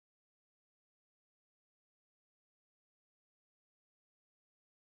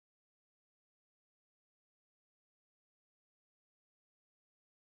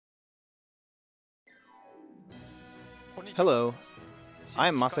Hello,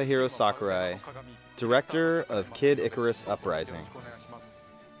 I'm Masahiro Sakurai, director of Kid Icarus Uprising.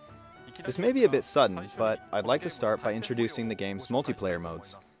 This may be a bit sudden, but I'd like to start by introducing the game's multiplayer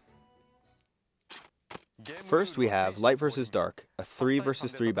modes. First, we have Light vs. Dark, a 3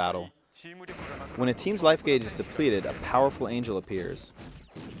 vs. 3 battle. When a team's life gauge is depleted, a powerful angel appears.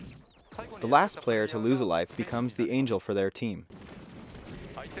 The last player to lose a life becomes the angel for their team.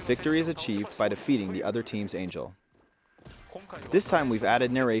 Victory is achieved by defeating the other team's angel. This time we've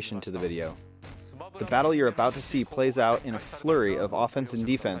added narration to the video. The battle you're about to see plays out in a flurry of offense and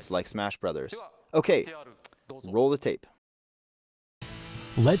defense like Smash Brothers. Okay, roll the tape.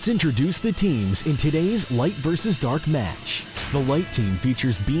 Let's introduce the teams in today's Light vs. Dark match. The Light team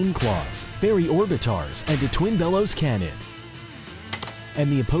features Beam Claws, Fairy Orbitars, and a Twin Bellows Cannon.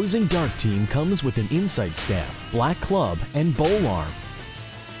 And the opposing Dark team comes with an Insight Staff, Black Club, and Bowl Arm.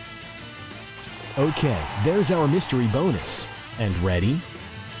 Okay, there's our mystery bonus. And ready?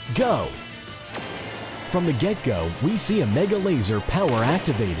 Go! From the get-go, we see a Mega Laser power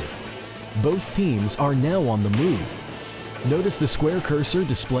activated. Both teams are now on the move. Notice the square cursor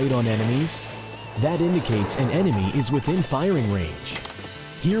displayed on enemies? That indicates an enemy is within firing range.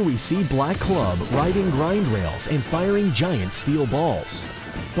 Here we see Black Club riding grind rails and firing giant steel balls.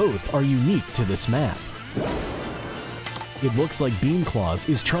 Both are unique to this map. It looks like Beam Claws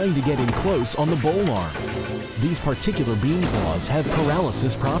is trying to get in close on the Bowl Arm. These particular Beam Claws have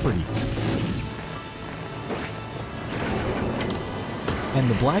paralysis properties. And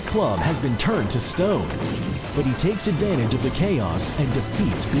the Black Club has been turned to stone, but he takes advantage of the chaos and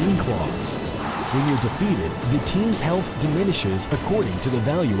defeats Beam Claws. When you're defeated, the team's health diminishes according to the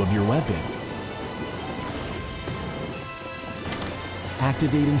value of your weapon.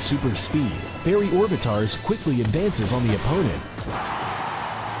 Activating super speed, Fairy Orbitars quickly advances on the opponent.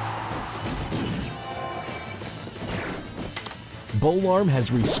 Bowl Arm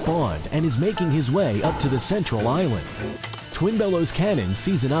has respawned and is making his way up to the central island. Twin Bellows Cannon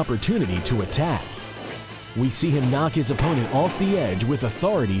sees an opportunity to attack. We see him knock his opponent off the edge with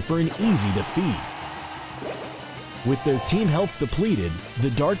authority for an easy defeat. With their team health depleted, the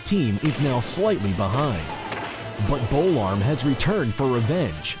Dark team is now slightly behind. But Bowl Arm has returned for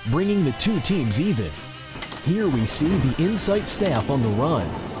revenge, bringing the two teams even. Here we see the Insight Staff on the run.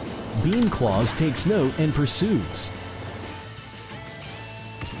 Beam Claws takes note and pursues.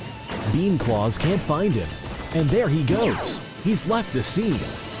 Beam Claws can't find him, and there he goes. He's left the scene.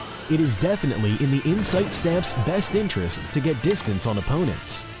 It is definitely in the Insight Staff's best interest to get distance on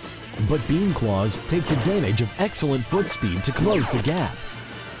opponents. But Beam Claws takes advantage of excellent foot speed to close the gap.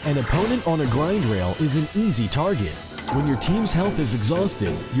 An opponent on a grind rail is an easy target. When your team's health is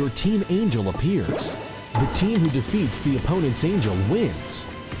exhausted, your team angel appears. The team who defeats the opponent's angel wins.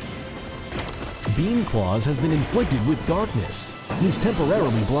 Beam Claws has been inflicted with darkness. He's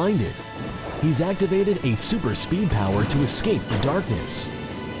temporarily blinded. He's activated a super speed power to escape the darkness.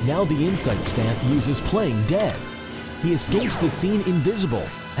 Now the Insight Staff uses Playing Dead. He escapes the scene invisible,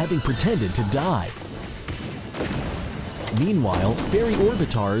 having pretended to die. Meanwhile, Fairy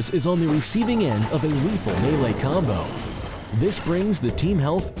Orbitars is on the receiving end of a lethal melee combo. This brings the team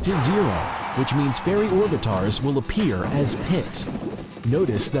health to 0, which means Fairy Orbitars will appear as Pit.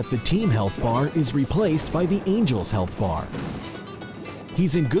 Notice that the team health bar is replaced by the Angel's health bar.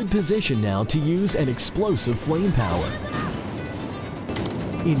 He's in good position now to use an explosive flame power.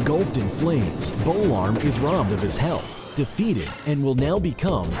 Engulfed in flames, Bowl Arm is robbed of his health, defeated, and will now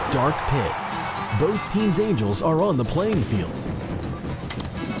become Dark Pit. Both teams' angels are on the playing field.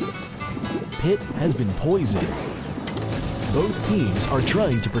 Pit has been poisoned. Both teams are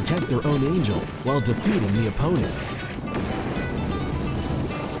trying to protect their own angel while defeating the opponents.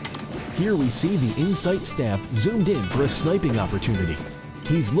 Here we see the Insight Staff zoomed in for a sniping opportunity.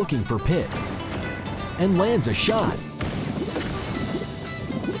 He's looking for Pit and lands a shot.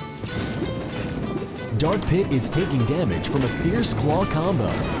 Dark Pit is taking damage from a fierce claw combo,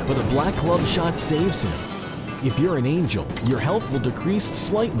 but a Black Club shot saves him. If you're an angel, your health will decrease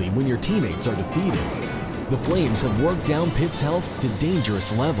slightly when your teammates are defeated. The flames have worked down Pit's health to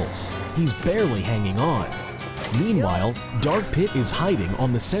dangerous levels. He's barely hanging on. Meanwhile, Dark Pit is hiding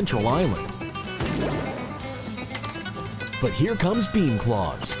on the central island. But here comes Beam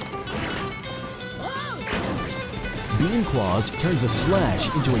Claws. Beam Claws turns a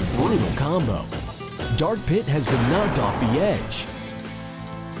slash into a brutal combo. Dark Pit has been knocked off the edge.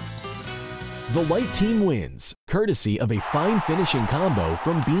 The Light team wins, courtesy of a fine finishing combo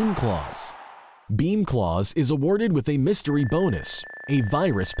from Beam Claws. Beam Claws is awarded with a mystery bonus, a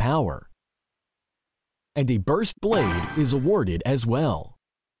virus power. And a burst blade is awarded as well.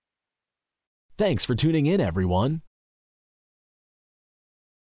 Thanks for tuning in, everyone.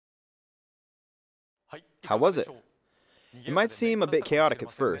 How was it? It might seem a bit chaotic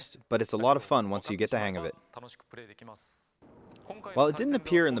at first, but it's a lot of fun once you get the hang of it. While it didn't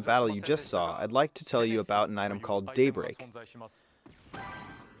appear in the battle you just saw, I'd like to tell you about an item called Daybreak.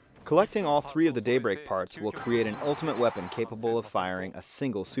 Collecting all 3 of the Daybreak parts will create an ultimate weapon capable of firing a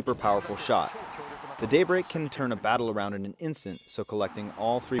single super powerful shot. The Daybreak can turn a battle around in an instant, so collecting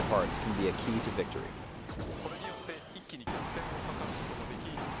all 3 parts can be a key to victory.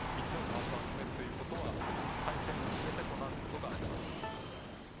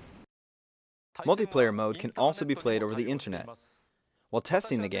 Multiplayer mode can also be played over the internet. While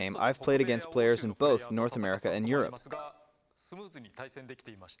testing the game, I've played against players in both North America and Europe.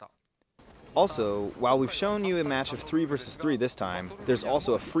 Also, while we've shown you a match of 3 versus 3 this time, there's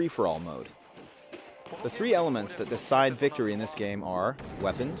also a free-for-all mode. The 3 elements that decide victory in this game are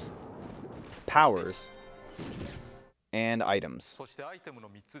weapons, powers, and items.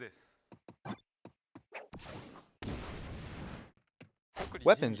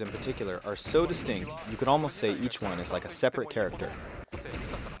 Weapons in particular are so distinct, you could almost say each one is like a separate character.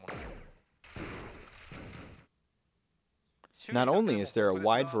 Not only is there a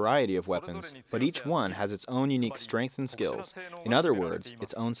wide variety of weapons, but each one has its own unique strength and skills. In other words,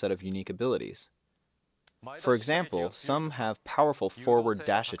 its own set of unique abilities. For example, some have powerful forward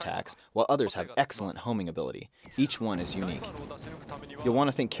dash attacks, while others have excellent homing ability. Each one is unique. You'll want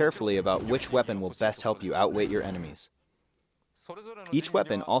to think carefully about which weapon will best help you outwit your enemies. Each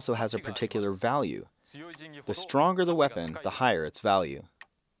weapon also has a particular value. The stronger the weapon, the higher its value.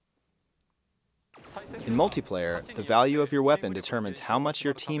 In multiplayer, the value of your weapon determines how much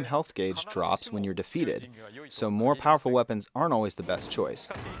your team health gauge drops when you're defeated, so more powerful weapons aren't always the best choice.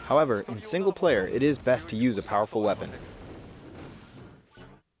 However, in single player, it is best to use a powerful weapon.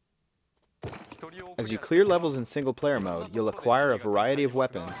 As you clear levels in single player mode, you'll acquire a variety of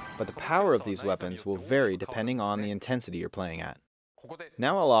weapons, but the power of these weapons will vary depending on the intensity you're playing at.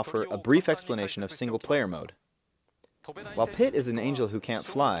 Now I'll offer a brief explanation of single player mode. While Pit is an angel who can't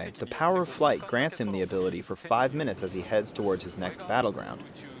fly, the power of flight grants him the ability for 5 minutes as he heads towards his next battleground.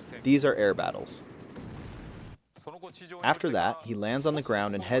 These are air battles. After that, he lands on the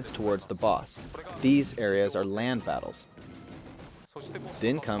ground and heads towards the boss. These areas are land battles.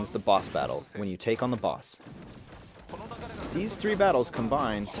 Then comes the boss battle, when you take on the boss. These 3 battles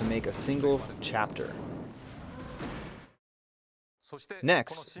combine to make a single chapter.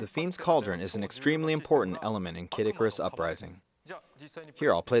 Next, the Fiend's Cauldron is an extremely important element in Icarus Uprising.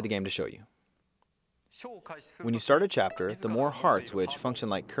 Here, I'll play the game to show you. When you start a chapter, the more hearts, which function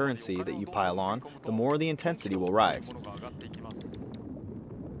like currency, that you pile on, the more the intensity will rise.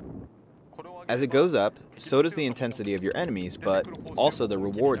 As it goes up, so does the intensity of your enemies, but also the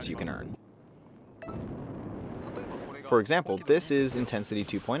rewards you can earn. For example, this is Intensity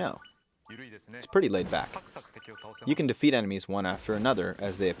 2.0. It's pretty laid back. You can defeat enemies one after another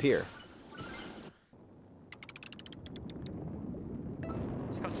as they appear.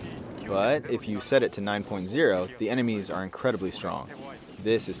 But if you set it to 9.0, the enemies are incredibly strong.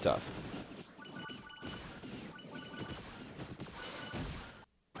 This is tough.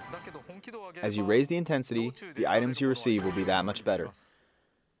 As you raise the intensity, the items you receive will be that much better.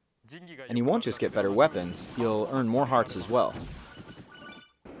 And you won't just get better weapons, you'll earn more hearts as well.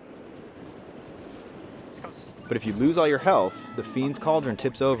 But if you lose all your health, the Fiend's Cauldron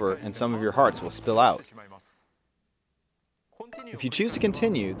tips over and some of your hearts will spill out. If you choose to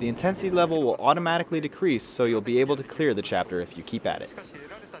continue, the intensity level will automatically decrease, so you'll be able to clear the chapter if you keep at it.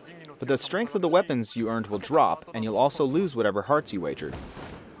 But the strength of the weapons you earned will drop, and you'll also lose whatever hearts you wagered.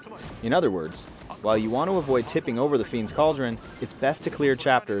 In other words, while you want to avoid tipping over the Fiend's Cauldron, it's best to clear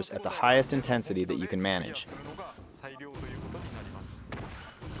chapters at the highest intensity that you can manage.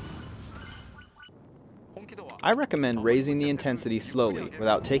 I recommend raising the intensity slowly,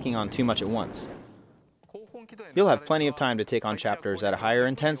 without taking on too much at once. You'll have plenty of time to take on chapters at a higher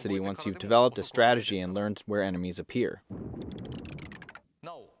intensity once you've developed a strategy and learned where enemies appear.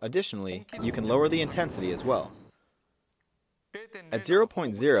 Additionally, you can lower the intensity as well. At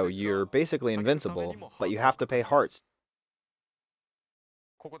 0.0, you're basically invincible, but you have to pay hearts.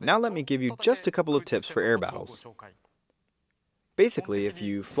 Now let me give you just a couple of tips for air battles. Basically, if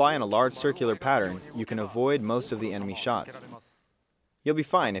you fly in a large circular pattern, you can avoid most of the enemy shots. You'll be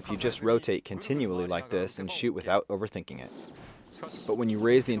fine if you just rotate continually like this and shoot without overthinking it. But when you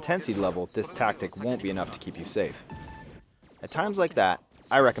raise the intensity level, this tactic won't be enough to keep you safe. At times like that,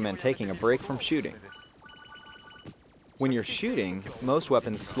 I recommend taking a break from shooting. When you're shooting, most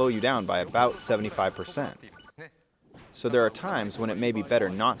weapons slow you down by about 75%. So there are times when it may be better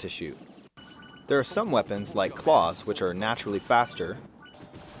not to shoot. There are some weapons, like claws, which are naturally faster,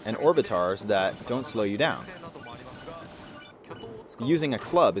 and orbitars that don't slow you down. Using a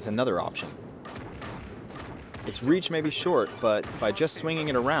club is another option. Its reach may be short, but by just swinging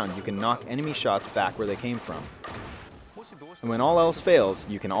it around, you can knock enemy shots back where they came from. And when all else fails,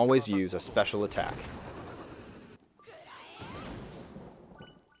 you can always use a special attack.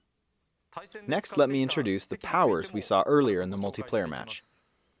 Next, let me introduce the powers we saw earlier in the multiplayer match.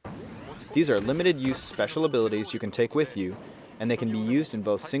 These are limited-use special abilities you can take with you, and they can be used in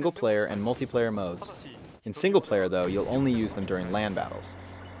both single-player and multiplayer modes. In single-player, though, you'll only use them during LAN battles.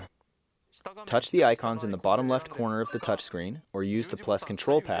 Touch the icons in the bottom left corner of the touchscreen, or use the plus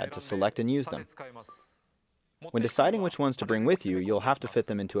control pad to select and use them. When deciding which ones to bring with you, you'll have to fit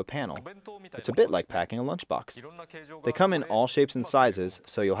them into a panel. It's a bit like packing a lunchbox. They come in all shapes and sizes,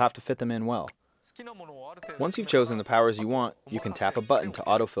 so you'll have to fit them in well. Once you've chosen the powers you want, you can tap a button to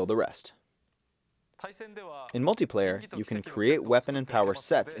autofill the rest. In multiplayer, you can create weapon and power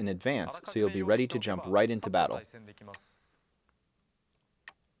sets in advance, so you'll be ready to jump right into battle.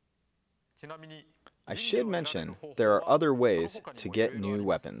 I should mention, there are other ways to get new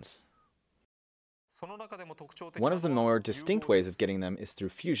weapons. One of the more distinct ways of getting them is through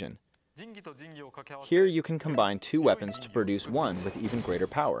fusion. Here you can combine two weapons to produce one with even greater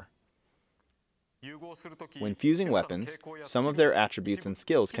power. When fusing weapons, some of their attributes and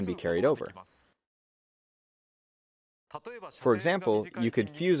skills can be carried over. For example, you could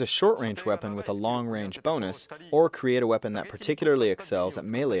fuse a short-range weapon with a long-range bonus, or create a weapon that particularly excels at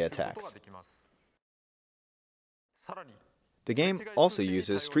melee attacks. The game also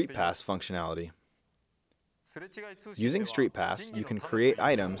uses Street Pass functionality. Using Street Pass, you can create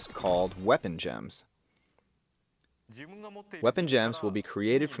items called weapon gems. Weapon gems will be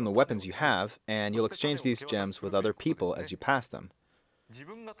created from the weapons you have, and you'll exchange these gems with other people as you pass them.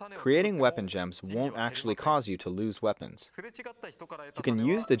 Creating weapon gems won't actually cause you to lose weapons. You can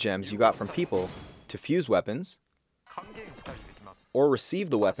use the gems you got from people to fuse weapons, or receive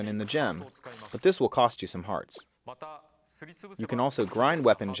the weapon in the gem, but this will cost you some hearts. You can also grind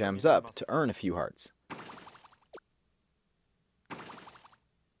weapon gems up to earn a few hearts.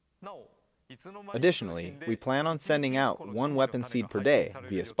 Additionally, we plan on sending out one weapon seed per day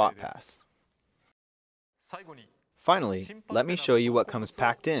via Spot Pass. Finally, let me show you what comes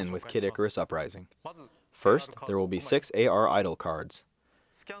packed in with Kid Icarus Uprising. First, there will be 6 AR idol cards.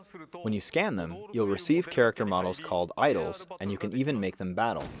 When you scan them, you'll receive character models called idols, and you can even make them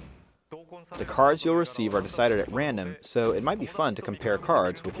battle. The cards you'll receive are decided at random, so it might be fun to compare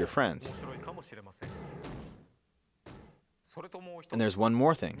cards with your friends. And there's one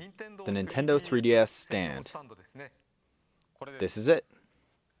more thing, the Nintendo 3DS stand. This is it.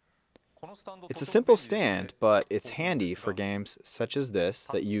 It's a simple stand, but it's handy for games such as this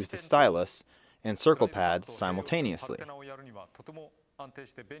that use the stylus and circle pad simultaneously.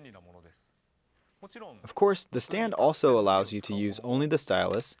 Of course, the stand also allows you to use only the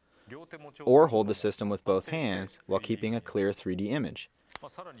stylus, or hold the system with both hands while keeping a clear 3D image.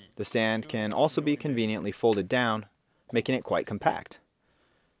 The stand can also be conveniently folded down, making it quite compact.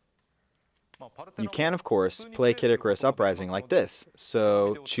 You can, of course, play Kid Icarus Uprising like this,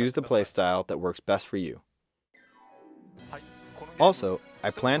 so choose the playstyle that works best for you. Also,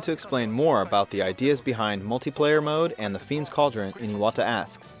 I plan to explain more about the ideas behind multiplayer mode and the Fiend's Cauldron in Iwata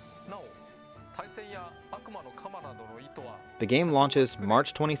Asks. The game launches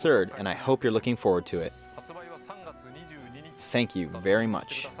March 23rd, and I hope you're looking forward to it. Thank you very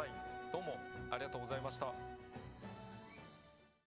much.